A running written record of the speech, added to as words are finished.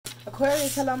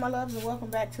Aquarius, hello my loves, and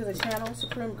welcome back to the channel.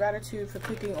 Supreme gratitude for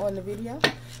clicking on the video.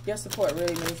 Your support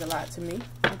really means a lot to me.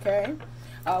 Okay,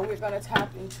 we're going to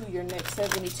tap into your next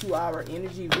 72-hour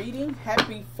energy reading.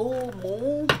 Happy full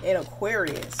moon in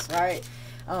Aquarius, right?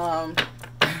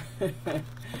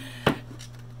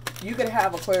 You could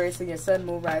have Aquarius in your sun,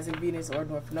 moon, rising, Venus, or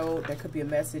North Node. There could be a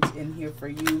message in here for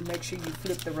you. Make sure you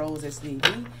flip the roles as need be.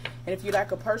 And if you'd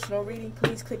like a personal reading,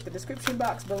 please click the description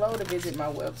box below to visit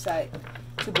my website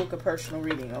to book a personal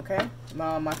reading, okay?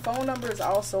 My phone number is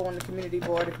also on the community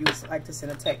board if you would like to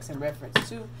send a text in reference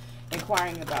to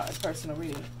inquiring about a personal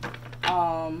reading.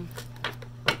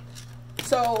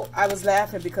 So I was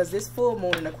laughing because this full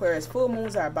moon in Aquarius, full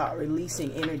moons are about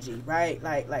releasing energy, right?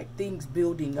 Like things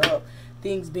building up,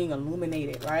 things being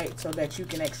illuminated, right? So that you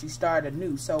can actually start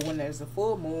anew. So when there's a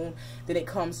full moon, then it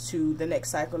comes to the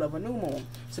next cycle of a new moon.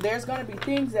 So there's going to be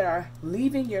things that are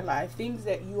leaving your life, things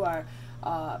that you are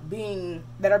being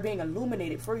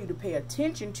illuminated for you to pay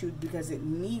attention to because it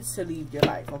needs to leave your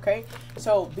life. Okay,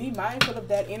 so be mindful of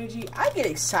that energy. I get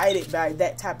excited by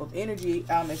that type of energy,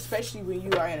 especially when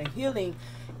you are in a healing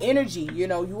energy. You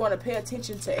know, you want to pay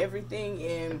attention to everything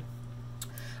and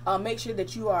make sure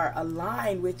that you are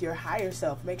aligned with your higher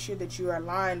self. Make sure that you are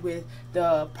aligned with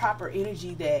the proper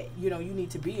energy that, you know, you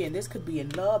need to be in. This could be in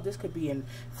love. This could be in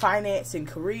finance and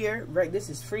career, right?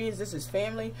 This is friends. This is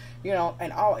family, you know,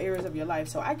 in all areas of your life.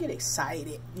 So I get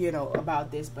excited, you know, about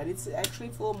this, but it's actually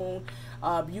full moon.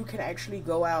 You can actually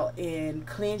go out and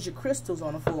cleanse your crystals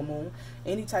on a full moon.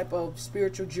 Any type of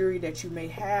spiritual jewelry that you may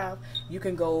have, you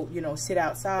can go, you know, sit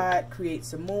outside, create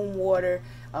some moon water,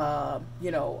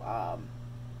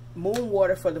 moon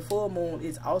water for the full moon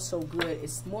is also good.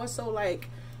 It's more so like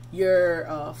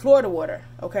your Florida water,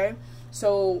 okay?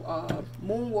 So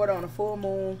moon water on a full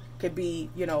moon could be,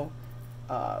 you know,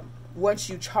 once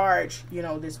you charge, you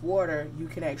know, this water, you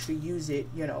can actually use it,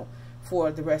 you know,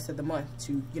 for the rest of the month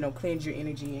to, you know, cleanse your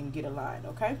energy and get aligned,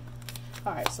 okay?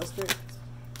 All right, so spirit.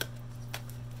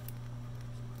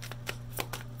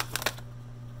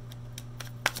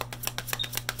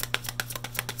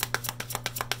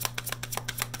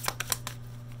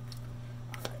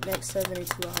 Next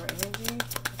 72-hour energy.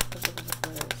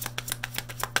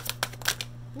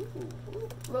 Ooh,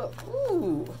 look,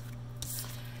 ooh.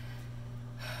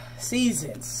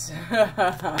 Seasons.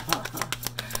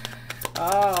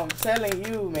 Oh, I'm telling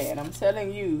you, man. I'm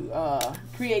telling you.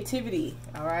 Creativity.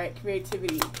 All right,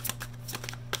 creativity.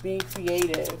 Being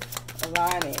creative.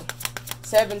 Aligning.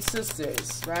 7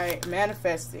 sisters. Right,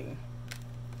 manifesting.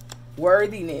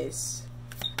 Worthiness.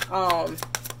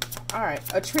 All right,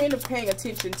 a trend of paying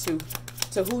attention to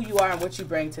who you are and what you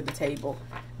bring to the table.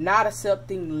 Not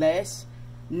accepting less,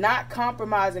 not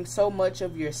compromising so much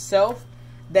of yourself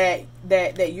that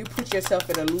you put yourself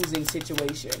in a losing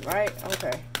situation, right?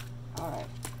 Okay, all right.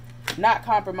 Not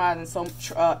compromising some,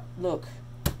 look,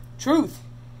 truth.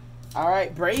 All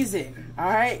right, brazen. All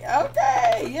right,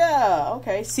 okay, yeah,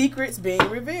 okay. Secrets being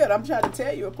revealed. I'm trying to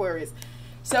tell you, Aquarius.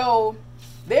 So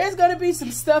there's going to be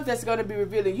some stuff that's going to be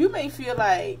revealing. You may feel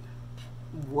like,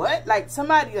 what? Like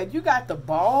somebody, like you got the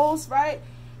balls, right?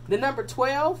 The number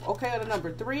 12, okay, or the number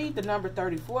 3, the number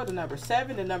 34, the number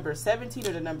 7, the number 17,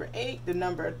 or the number 8, the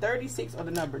number 36, or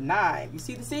the number 9. You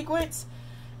see the sequence?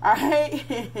 All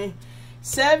right.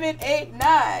 7, 8,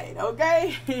 9,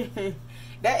 okay?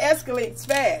 That escalates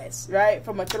fast, right?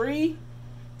 From a 3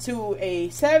 to a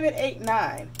 7, 8,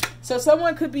 9. So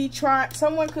someone could be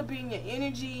someone could be in your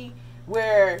energy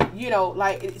where, you know,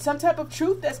 like some type of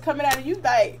truth that's coming out of you,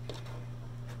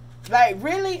 like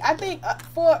really, I think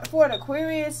for an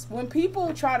Aquarius, when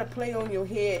people try to play on your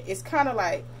head, it's kind of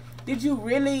like, did you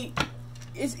really?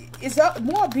 It's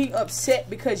more being upset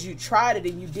because you tried it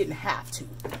and you didn't have to.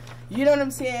 You know what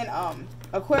I'm saying?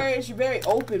 Aquarius, you're very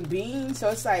open being, so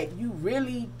it's like you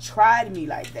really tried me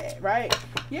like that, right?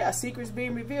 Yeah, secrets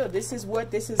being revealed. This is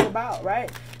what this is about,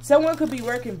 right? Someone could be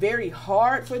working very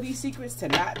hard for these secrets to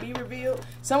not be revealed.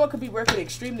 Someone could be working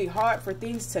extremely hard for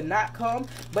things to not come,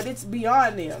 but it's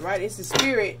beyond them, right? It's the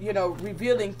spirit, you know,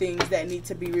 revealing things that need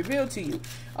to be revealed to you.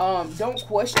 Don't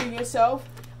question yourself.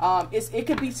 It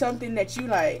could be something that you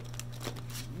like,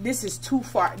 this is too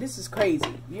far, this is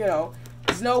crazy, you know.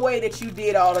 There's no way that you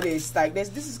did all of this. Like, this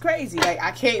is crazy. Like,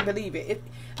 I can't believe it.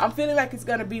 I'm feeling like it's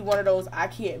going to be one of those I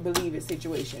can't believe it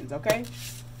situations, okay?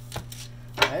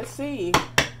 Let's see.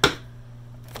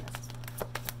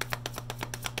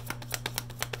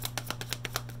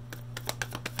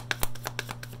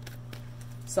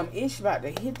 Some ish about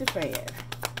to hit the fan.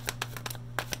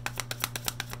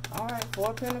 All right, 4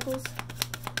 of Pentacles.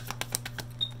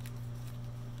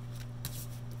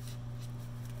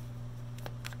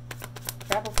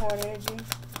 Capricorn energy.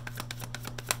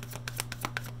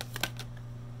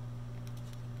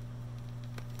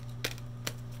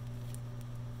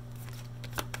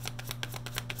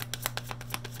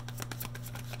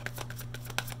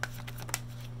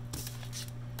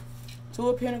 Two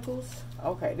of Pentacles.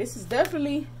 Okay, this is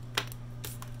definitely...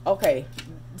 Okay,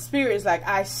 Spirit is like,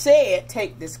 I said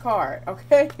take this card,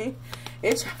 okay?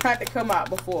 It tried to come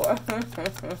out before.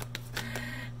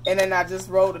 And then I just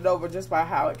rolled it over just by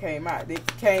how it came out. It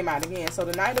came out again. So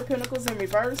the Knight of Pentacles in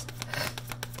reverse.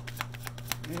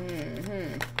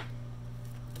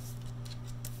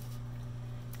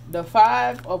 The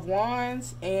Five of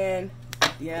Wands and,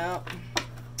 yeah.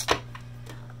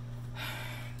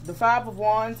 The Five of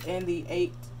Wands and the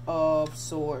Eight of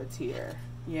Swords here.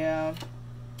 Yeah.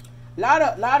 Lot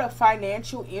of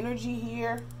financial energy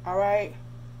here. All right.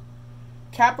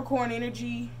 Capricorn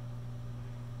energy,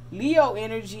 Leo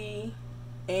energy,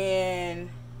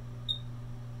 and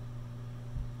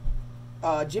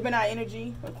Gemini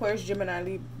energy. Aquarius, Gemini,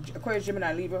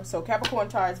 Libra. So Capricorn,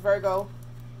 Taurus, Virgo,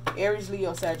 Aries,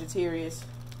 Leo, Sagittarius,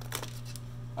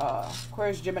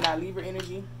 Aquarius, Gemini, Libra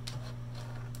energy.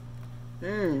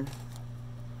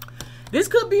 This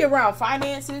could be around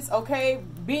finances, okay?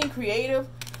 Being creative.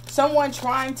 Someone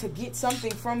trying to get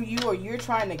something from you, or you're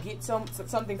trying to get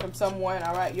something from someone,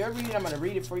 all right? You're reading, I'm going to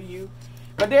read it for you.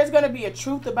 But there's going to be a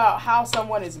truth about how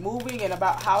someone is moving and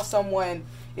about how someone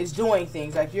is doing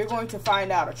things. Like, you're going to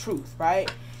find out a truth,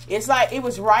 right? It's like it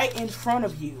was right in front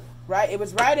of you, right? It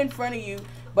was right in front of you,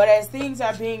 but as things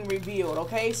are being revealed,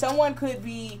 okay? Someone could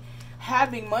be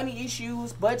having money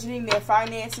issues, budgeting their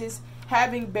finances,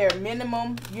 having bare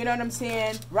minimum, you know what I'm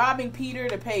saying? Robbing Peter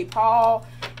to pay Paul,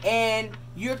 and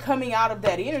you're coming out of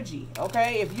that energy,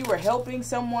 okay? If you were helping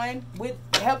someone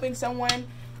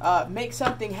make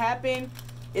something happen,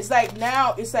 it's like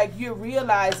now it's like you're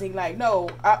realizing, like, no,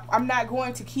 I'm not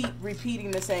going to keep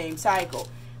repeating the same cycle.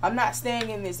 I'm not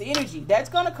staying in this energy. That's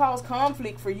going to cause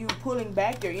conflict for you, pulling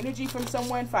back your energy from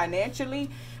someone financially,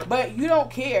 but you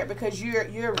don't care because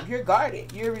you're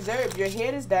guarded, you're reserved, your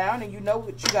head is down, and you know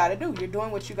what you got to do. You're doing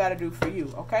what you got to do for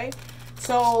you, okay?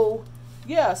 So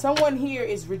yeah, someone here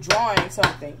is withdrawing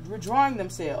something, withdrawing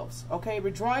themselves, okay?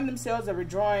 Withdrawing themselves or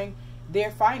withdrawing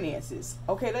their finances.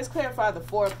 Okay, let's clarify the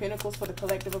Four of Pentacles for the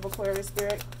collective of Aquarius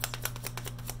spirit.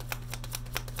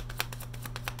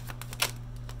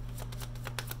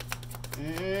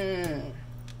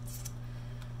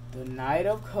 The Knight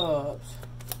of Cups.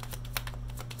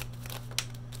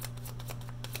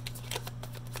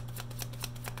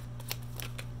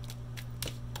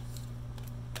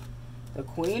 The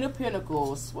Queen of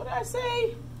Pentacles. What did I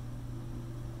say?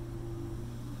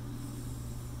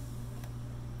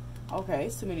 Okay,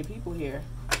 it's too many people here.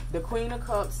 The Queen of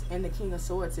Cups and the King of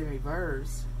Swords in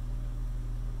reverse.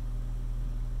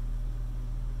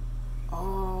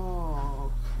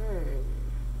 Okay.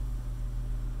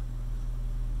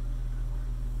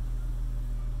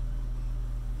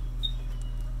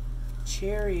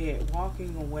 Chariot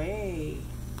walking away.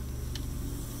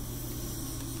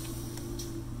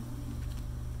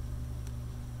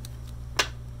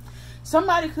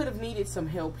 Somebody could have needed some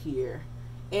help here,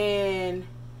 and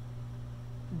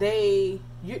you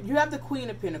have the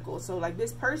Queen of Pentacles. So like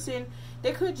this person,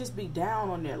 they could just be down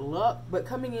on their luck, but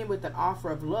coming in with an offer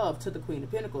of love to the Queen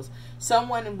of Pentacles.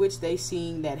 Someone in which they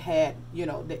seen that had, you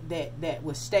know, that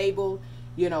was stable,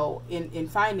 you know, in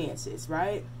finances,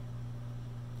 right?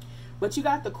 But you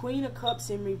got the Queen of Cups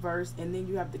in reverse, and then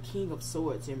you have the King of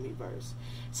Swords in reverse.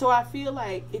 So I feel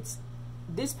like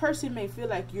this person may feel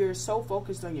like you're so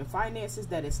focused on your finances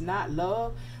that it's not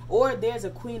love, or there's a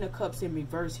Queen of Cups in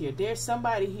reverse here. There's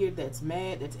somebody here that's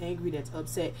mad, that's angry, that's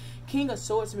upset. King of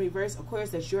Swords in reverse, of course,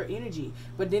 that's your energy.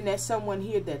 But then there's someone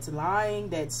here that's lying,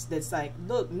 that's like,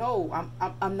 look, no,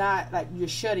 I'm not, like, you're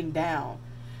shutting down.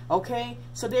 Okay?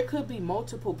 So there could be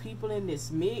multiple people in this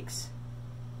mix.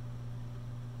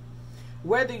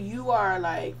 Whether you are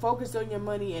like focused on your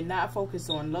money and not focused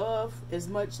on love as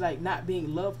much, like not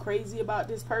being love crazy about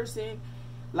this person,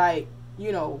 like,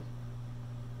 you know,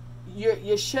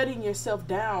 you're shutting yourself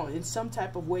down in some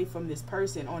type of way from this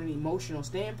person on an emotional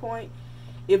standpoint.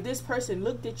 If this person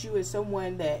looked at you as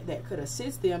someone that could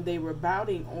assist them, they were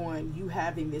bounding on you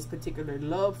having this particular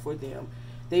love for them.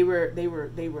 They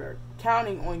were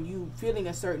counting on you feeling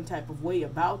a certain type of way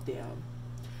about them.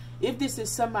 If this is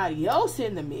somebody else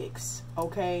in the mix,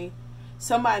 okay,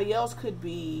 somebody else could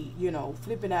be, you know,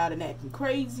 flipping out and acting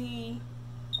crazy.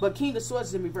 But King of Swords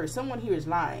is in reverse. Someone here is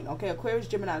lying, okay? Aquarius,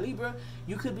 Gemini, Libra.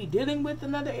 You could be dealing with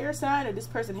another air sign, or this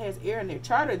person has air in their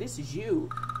chart, or this is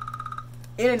you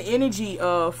in an energy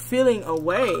of feeling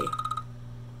away.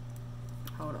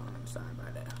 Hold on, I'm sorry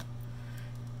about that.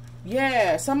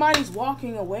 Yeah, somebody's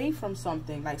walking away from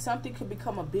something. Like something could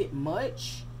become a bit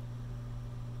much.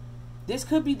 This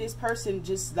could be this person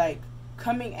just like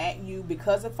coming at you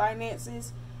because of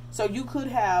finances. So you could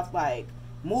have like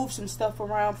move some stuff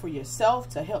around for yourself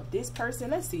to help this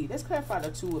person. Let's see. Let's clarify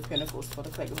the Two of Pentacles for the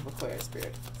collective of Aquarius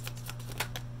spirit.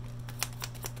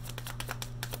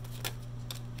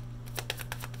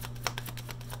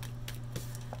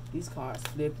 These cards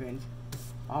flipping.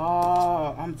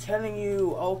 Oh, I'm telling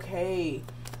you. Okay.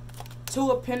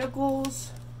 Two of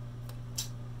Pentacles.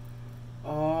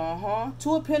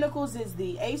 Two of Pentacles is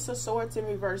the Ace of Swords in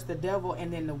reverse, the Devil,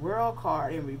 and then the World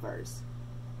card in reverse.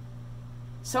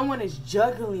 Someone is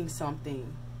juggling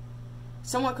something.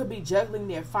 Someone could be juggling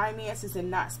their finances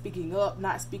and not speaking up,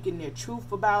 not speaking their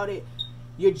truth about it.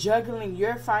 You're juggling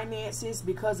your finances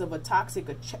because of a toxic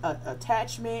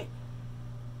attachment.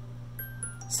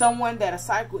 Someone that a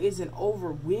cycle isn't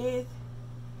over with.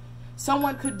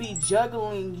 Someone could be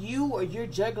juggling you, or you're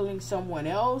juggling someone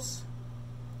else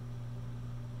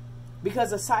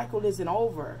because a cycle isn't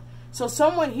over. So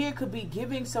someone here could be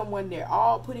giving someone their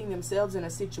all, putting themselves in a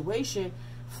situation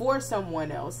for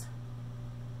someone else.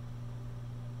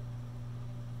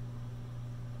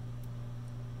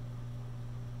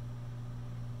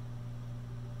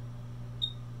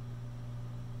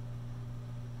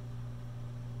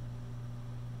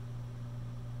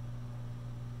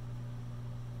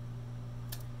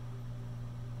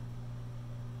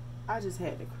 I just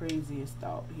had the craziest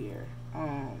thought here.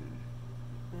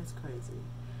 That's crazy.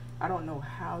 I don't know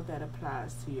how that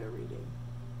applies to your reading.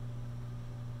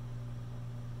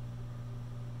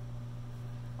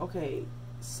 Okay,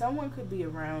 someone could be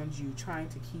around you trying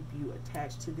to keep you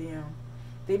attached to them.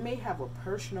 They may have a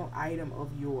personal item of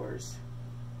yours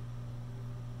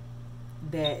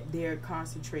that they're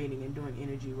concentrating and doing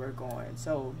energy work on.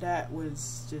 So that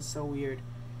was just so weird.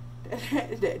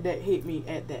 that hit me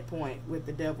at that point with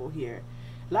the Devil here.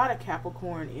 A lot of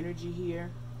Capricorn energy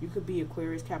here. You could be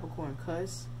Aquarius, Capricorn,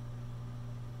 Cus.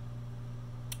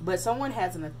 But someone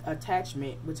has an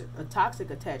attachment, which is a toxic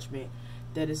attachment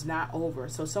that is not over.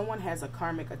 So someone has a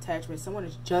karmic attachment. Someone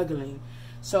is juggling.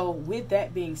 So with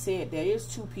that being said, there is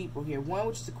two people here. One,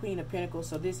 which is the Queen of Pentacles.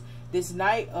 So this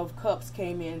Knight of Cups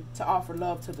came in to offer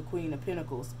love to the Queen of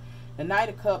Pentacles. The Knight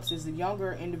of Cups is a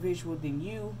younger individual than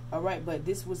you, all right? But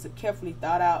this was carefully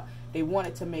thought out. They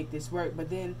wanted to make this work.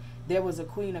 But then there was a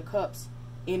Queen of Cups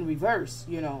in reverse,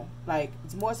 you know. Like,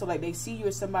 it's more so like they see you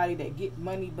as somebody that get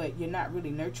money, but you're not really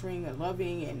nurturing or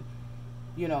loving. And,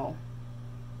 you know,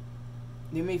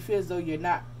 they may feel as though you're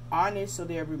not honest, so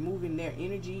they're removing their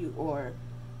energy, or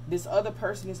this other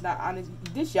person is not honest.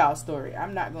 This y'all story.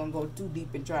 I'm not going to go too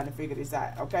deep in trying to figure this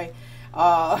out, okay?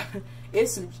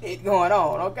 It's some shit going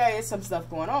on, okay? It's some stuff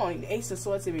going on. Ace of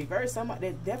Swords in reverse.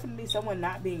 There's definitely someone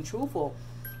not being truthful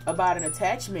about an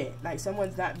attachment. Like,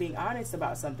 someone's not being honest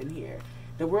about something here.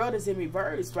 The World is in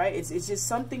reverse, right? It's just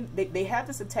something. They have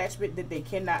this attachment that they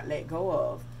cannot let go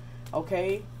of,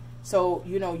 okay? So,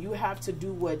 you know, you have to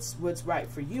do what's right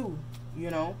for you,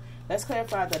 you know? Let's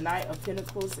clarify the Knight of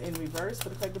Pentacles in reverse for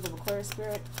the collective of Aquarius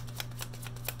spirit.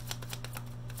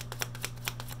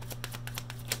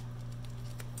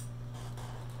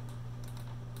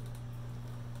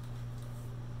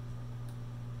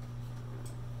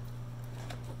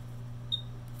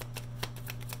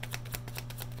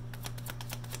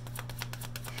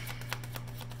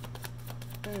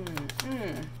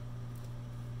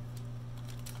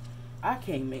 I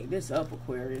can't make this up,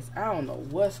 Aquarius. I don't know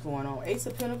what's going on. Ace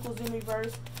of Pentacles in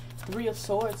reverse. Three of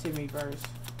Swords in reverse.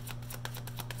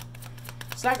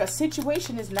 It's like a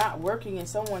situation is not working and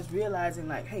someone's realizing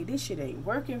like, hey, this shit ain't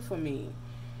working for me.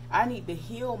 I need to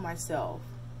heal myself.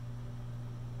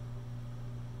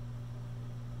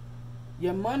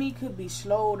 Your money could be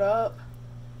slowed up.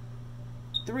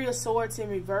 Three of Swords in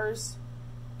reverse.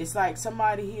 It's like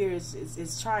somebody here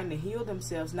is trying to heal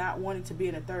themselves, not wanting to be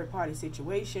in a third-party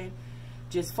situation,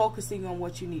 just focusing on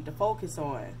what you need to focus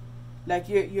on. Like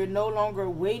you're no longer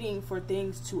waiting for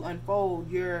things to unfold.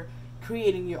 You're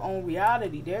creating your own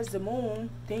reality. There's the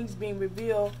Moon, things being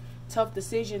revealed, tough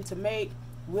decision to make,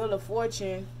 Wheel of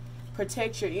Fortune,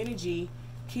 protect your energy,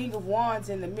 King of Wands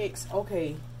in the mix.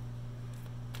 Okay.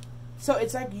 So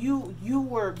it's like you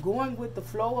were going with the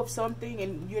flow of something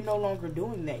and you're no longer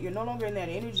doing that. You're no longer in that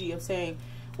energy of saying,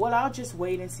 well, I'll just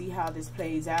wait and see how this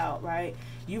plays out, right?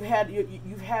 You've had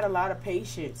a lot of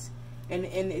patience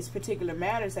in this particular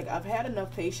matter. It's like, I've had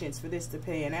enough patience for this to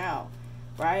pan out,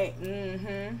 right?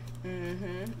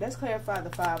 Let's clarify the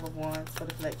Five of Wands for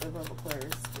the collective of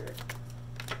Aquarius spirit.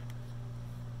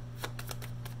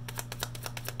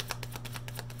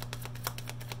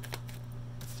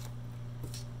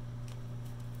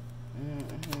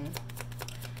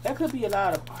 There could be a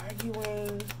lot of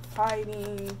arguing,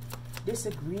 fighting,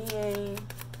 disagreeing,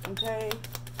 okay?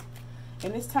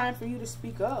 And it's time for you to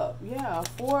speak up. Yeah,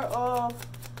 Four of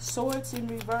Swords in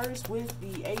reverse with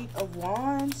the 8 of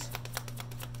Wands.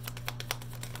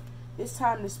 It's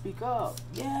time to speak up.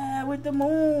 Yeah, with the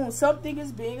Moon. Something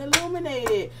is being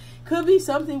illuminated. Could be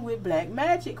something with black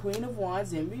magic. Queen of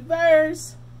Wands in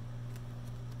reverse.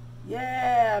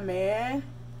 Yeah, man.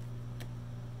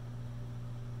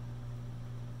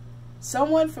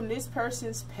 Someone from this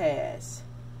person's past,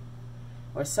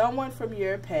 or someone from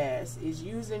your past, is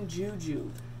using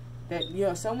juju. That, you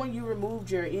know, someone you removed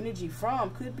your energy from.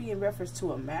 Could be in reference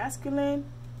to a masculine.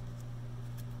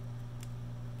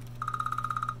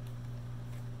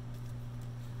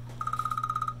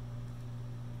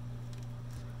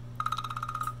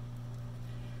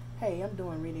 Hey, I'm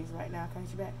doing readings right now. Can I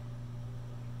get you back?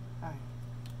 Alright.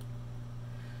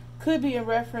 Could be in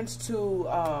reference to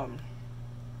a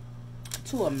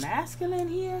masculine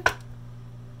here.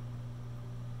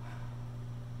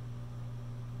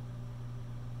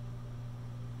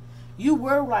 You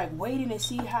were like waiting to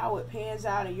see how it pans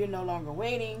out, and you're no longer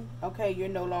waiting. Okay, you're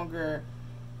no longer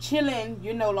chilling.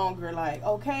 You're no longer like,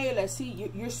 okay, let's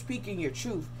see. You're speaking your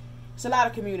truth. It's a lot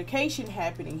of communication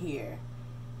happening here.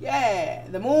 Yeah,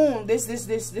 the moon, this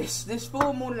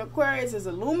full moon in Aquarius is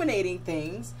illuminating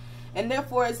things, and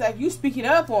therefore it's like you speaking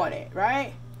up on it,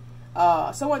 right?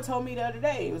 Someone told me the other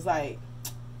day, it was like,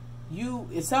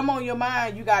 if something on your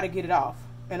mind, you got to get it off.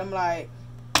 And I'm like,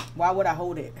 why would I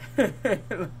hold it? Like,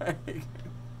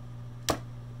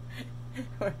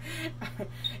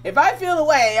 if I feel a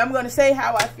way, I'm going to say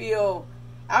how I feel.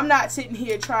 I'm not sitting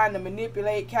here trying to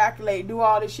manipulate, calculate, do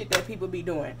all this shit that people be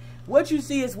doing. What you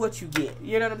see is what you get.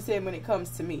 You know what I'm saying? When it comes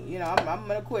to me, you know, I'm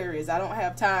an Aquarius. I don't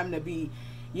have time to be,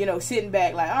 you know, sitting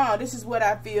back like, oh, this is what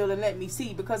I feel and let me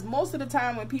see. Because most of the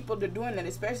time when people are doing that,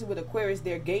 especially with Aquarius,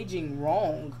 they're gauging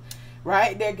wrong,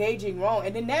 right? They're gauging wrong.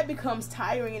 And then that becomes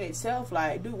tiring in itself.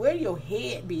 Like, dude, where do your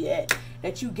head be at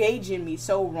that you gauging me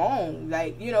so wrong?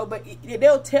 Like, you know, but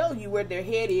they'll tell you where their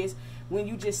head is when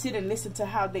you just sit and listen to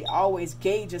how they always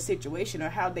gauge a situation, or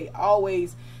how they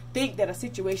always think that a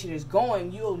situation is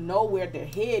going. You'll know where their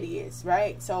head is,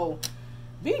 right? So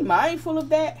be mindful of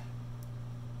that.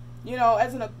 You know,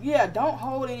 don't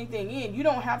hold anything in. You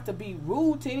don't have to be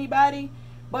rude to anybody,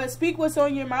 but speak what's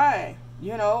on your mind.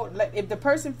 You know, like if the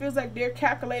person feels like they're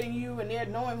calculating you and they're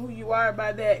knowing who you are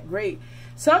by that, great.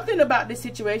 Something about this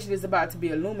situation is about to be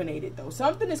illuminated, though.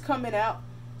 Something is coming out.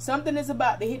 Something is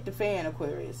about to hit the fan,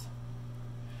 Aquarius.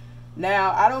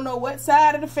 Now, I don't know what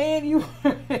side of the fan you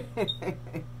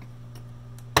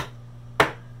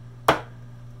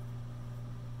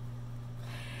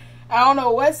I don't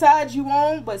know what side you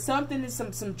on, but something is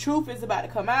some truth is about to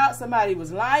come out. Somebody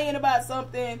was lying about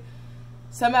something.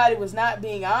 Somebody was not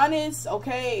being honest.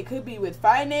 Okay, it could be with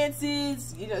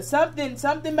finances. You know, something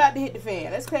about to hit the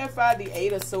fan. Let's clarify the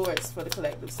 8 of Swords for the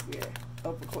collective spirit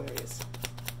of Aquarius.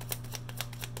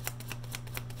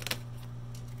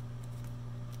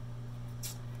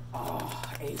 Oh,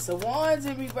 Ace of Wands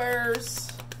in reverse.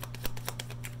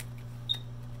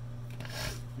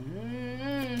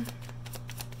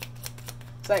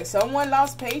 It's like someone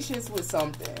lost patience with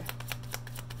something.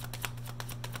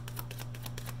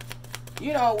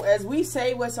 You know, as we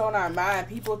say what's on our mind,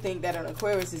 people think that an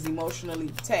Aquarius is emotionally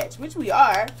detached, which we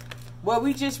are. But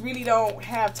we just really don't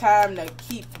have time to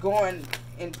keep going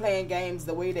and playing games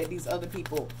the way that these other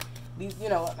people, you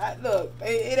know, look,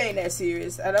 it ain't that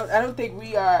serious. I don't think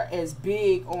we are as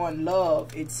big on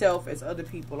love itself as other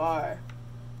people are.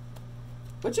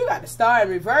 But you got the Star in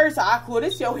reverse, Aqua.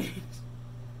 This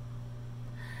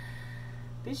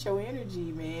your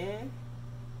energy, man.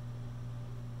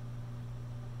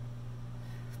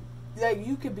 Like,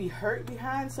 you could be hurt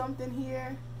behind something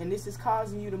here, and this is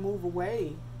causing you to move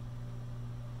away.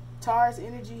 Taurus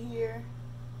energy here.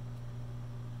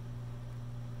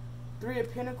 3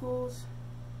 of Pentacles.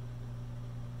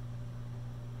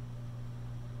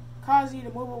 Causing you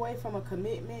to move away from a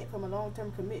commitment, from a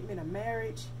long-term commitment, a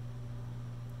marriage.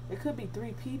 There could be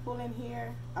 3 people in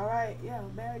here. Alright, yeah,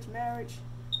 marriage.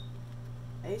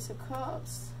 Ace of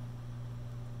Cups.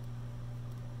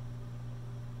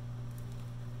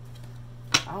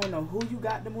 I don't know who you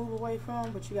got to move away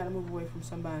from, but you got to move away from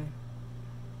somebody.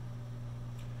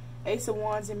 Ace of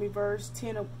Wands in reverse,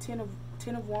 10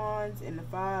 of Wands, and the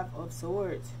 5 of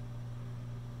Swords.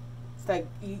 It's like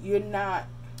you're not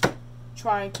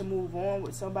trying to move on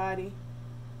with somebody,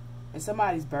 and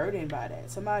somebody's burdened by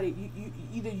that. Somebody,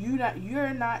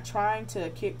 you're not trying to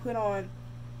put on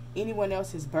anyone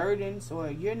else's burdens,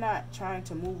 or you're not trying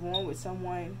to move on with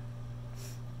someone.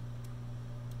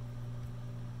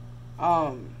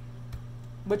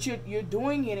 But you're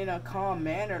doing it in a calm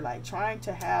manner, like trying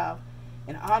to have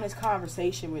an honest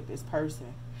conversation with this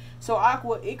person. So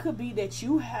Aqua, it could be that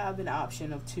you have an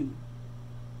option of two.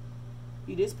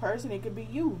 You, this person, it could be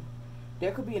you.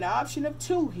 There could be an option of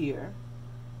two here.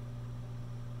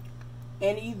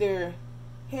 And either,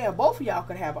 hell, both of y'all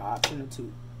could have an option of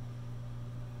two.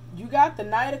 You got the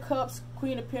Knight of Cups,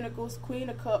 Queen of Pentacles, Queen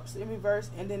of Cups in reverse,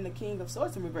 and then the King of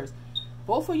Swords in reverse.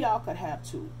 Both of y'all could have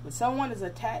two. But someone is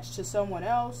attached to someone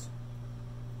else.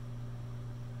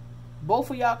 Both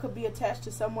of y'all could be attached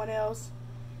to someone else.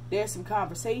 There's some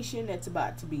conversation that's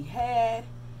about to be had.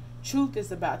 Truth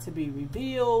is about to be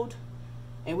revealed.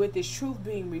 And with this truth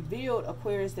being revealed,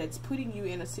 Aquarius, that's putting you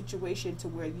in a situation to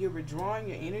where you're withdrawing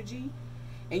your energy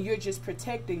and you're just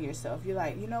protecting yourself. You're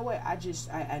like, you know what?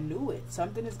 I knew it.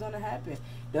 Something is going to happen.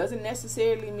 Doesn't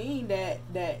necessarily mean that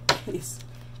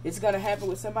it's going to happen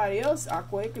with somebody else.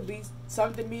 Aqua, it could be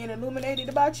something being illuminated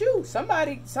about you.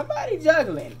 Somebody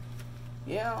juggling.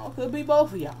 You know, it could be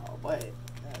both of y'all. But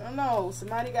I don't know.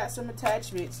 Somebody got some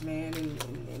attachments, man.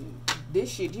 And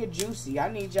this shit here juicy.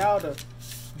 I need y'all to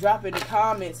drop in the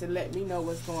comments and let me know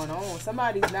what's going on.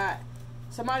 Somebody's not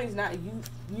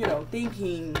you know,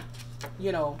 thinking,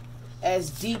 you know, as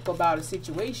deep about a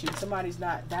situation. Somebody's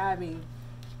not diving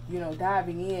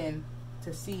in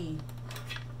to see.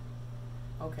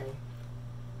 Okay,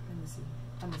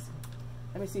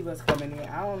 let me see what's coming in.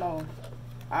 I don't know.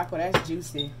 Aqua, that's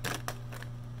juicy.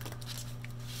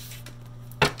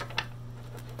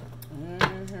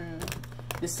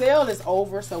 The sale is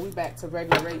over, so we back to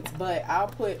regular rates. But I'll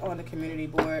put on the community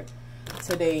board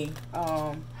today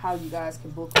how you guys can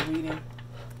book a reading.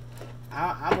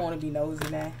 I want to be nosy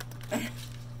now.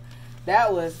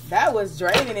 that was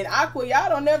draining. And Aqua, y'all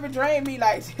don't never drain me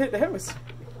like that.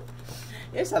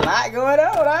 It's a lot going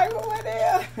on. Aqua, what the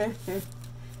hell?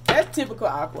 That's typical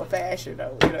Aqua fashion,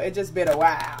 though. You know, it just been a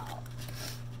while.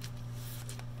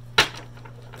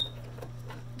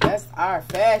 That's our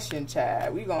fashion,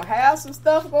 child. We gonna have some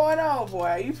stuff going on,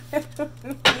 boy. You better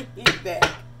believe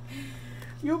that.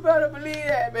 You better believe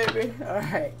that, baby. All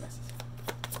right.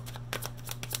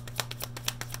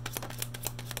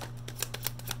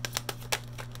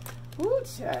 Ooh,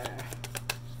 child.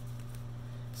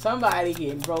 Somebody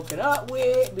getting broken up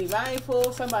with. Be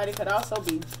mindful. Somebody could also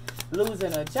be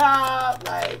losing a job.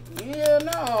 Like, you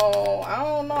know, I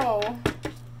don't know.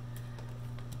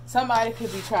 Somebody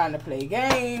could be trying to play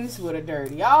games with a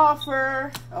dirty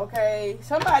offer. Okay.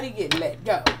 Somebody getting let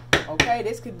go. Okay.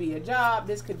 This could be a job.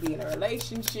 This could be in a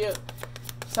relationship.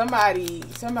 Somebody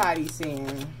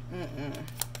saying,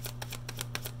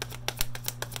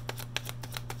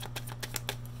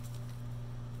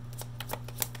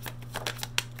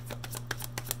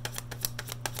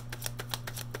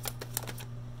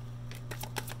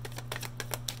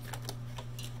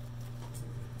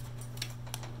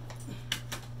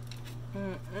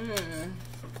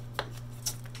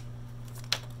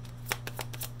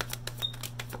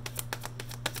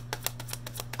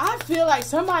 I feel like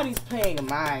somebody's playing a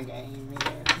mind game,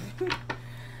 man.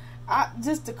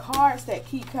 Just the cards that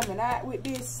keep coming out with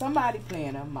this, somebody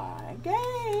playing a mind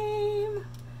game.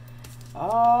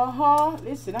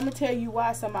 Listen, I'm gonna tell you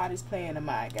why somebody's playing a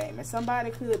mind game, and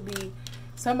somebody could be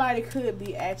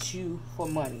at you for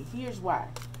money. Here's why.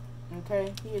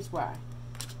 Okay, here's why.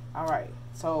 All right.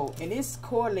 So, and this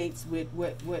correlates with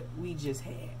what we just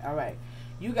had. All right.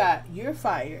 You're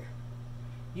fire.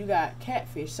 You got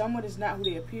catfish. Someone is not who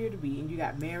they appear to be. And you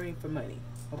got marrying for money.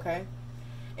 Okay.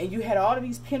 And you had all of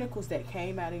these pentacles that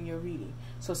came out in your reading.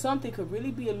 So something could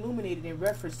really be illuminated in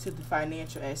reference to the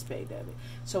financial aspect of it.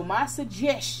 So my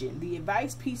suggestion, the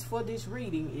advice piece for this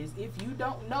reading is, if you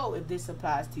don't know if this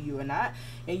applies to you or not,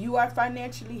 and you are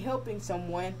financially helping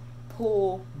someone,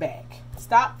 pull back.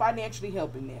 Stop financially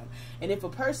helping them. And if a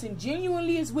person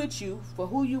genuinely is with you for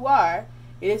who you are,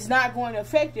 it's not going to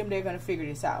affect them. They're going to figure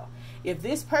this out. If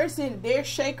this person, there's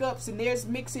shakeups and there's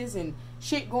mixes and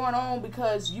shit going on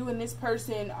because you and this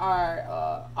person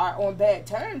are on bad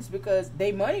terms because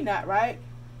they money not right,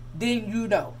 then you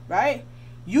know, right?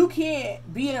 You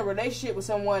can't be in a relationship with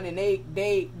someone and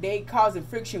they causing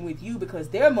friction with you because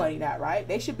their money not right.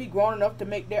 They should be grown enough to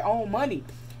make their own money.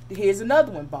 Here's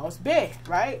another one, boss bet,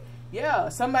 right? Yeah,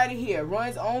 somebody here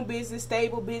runs own business,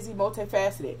 stable, busy,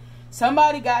 multifaceted.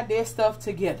 Somebody got their stuff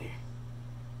together.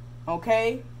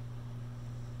 Okay?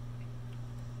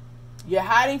 You're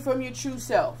hiding from your true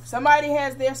self. Somebody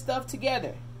has their stuff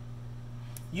together.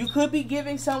 You could be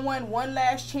giving someone one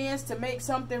last chance to make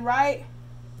something right.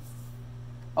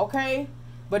 Okay?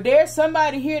 But there's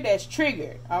somebody here that's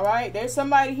triggered. Alright? There's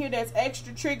somebody here that's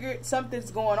extra triggered.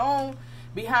 Something's going on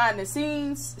behind the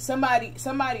scenes. Somebody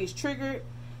is triggered.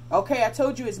 Okay, I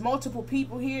told you it's multiple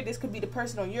people here. This could be the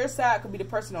person on your side, could be the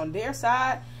person on their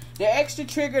side. They're extra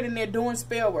triggered and they're doing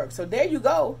spell work. So there you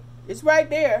go. It's right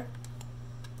there.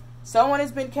 Someone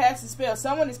has been casting spells.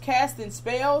 Someone is casting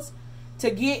spells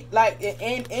to get, like,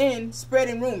 and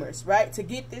spreading rumors, right? To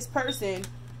get this person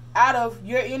out of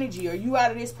your energy, or you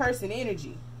out of this person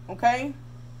energy, okay?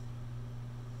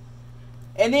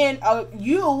 And then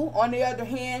you, on the other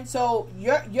hand, so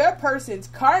your person's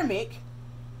karmic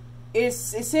is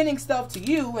sending stuff to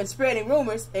you and spreading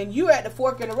rumors, and you at the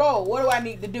fork in the road. What do I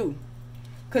need to do?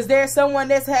 Because there's someone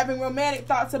that's having romantic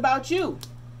thoughts about you.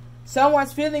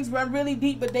 Someone's feelings run really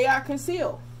deep, but they are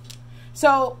concealed.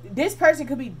 So this person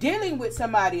could be dealing with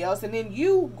somebody else, and then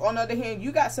you, on the other hand,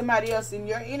 you got somebody else in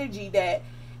your energy that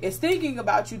is thinking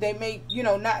about you. They may, you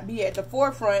know, not be at the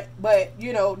forefront, but,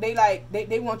 you know,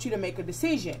 they want you to make a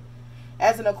decision.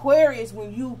 As an Aquarius,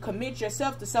 when you commit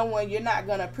yourself to someone, you're not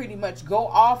going to pretty much go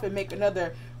off and make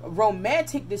another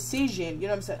romantic decision, you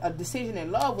know what I'm saying, a decision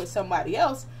in love with somebody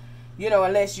else, you know,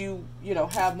 unless you know,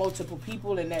 have multiple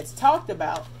people and that's talked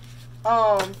about.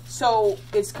 So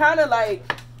it's kind of like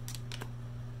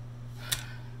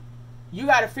you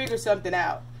got to figure something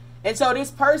out. And so this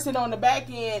person on the back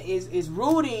end is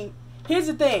rooting. Here's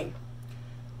the thing.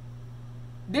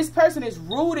 This person is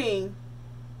rooting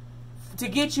to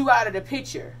get you out of the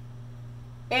picture.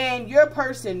 And your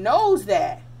person knows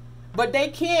that. But they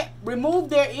can't remove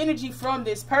their energy from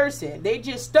this person. They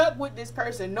just stuck with this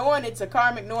person, knowing it's a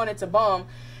karmic, knowing it's a bum.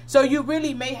 So you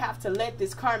really may have to let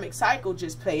this karmic cycle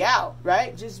just play out,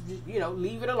 right? Just, you know,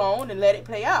 leave it alone and let it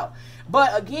play out.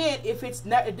 But again, if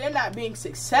they're not being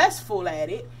successful at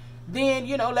it, then,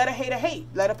 you know, let a hater hate.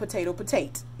 Let a potato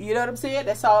potate. You know what I'm saying?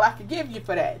 That's all I can give you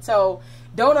for that. So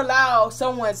don't allow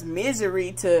someone's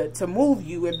misery to move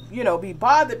you and, you know, be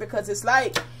bothered, because it's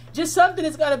like just something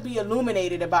that's going to be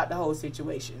illuminated about the whole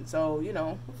situation. So, you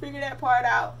know, we'll figure that part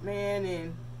out, man,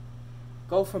 and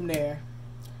go from there.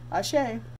 Ashe.